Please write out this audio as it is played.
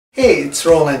Hey, it's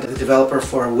Roland, the developer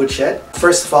for Woodshed.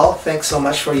 First of all, thanks so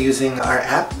much for using our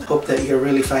app. Hope that you're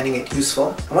really finding it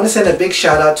useful. I want to send a big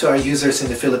shout out to our users in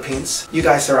the Philippines. You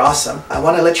guys are awesome. I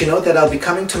want to let you know that I'll be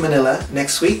coming to Manila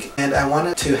next week and I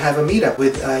wanted to have a meetup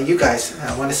with you guys.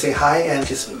 I want to say hi and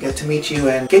just get to meet you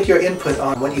and get your input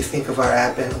on what you think of our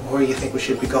app and where you think we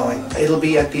should be going. It'll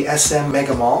be at the SM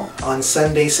Mega Mall on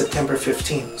Sunday, September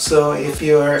 15th. So if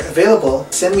you're available,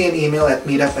 send me an email at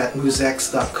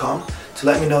meetup@muzex.com to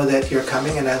let me know that you're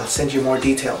coming and I'll send you more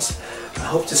details. I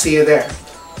hope to see you there.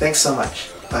 Thanks so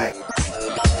much. Bye.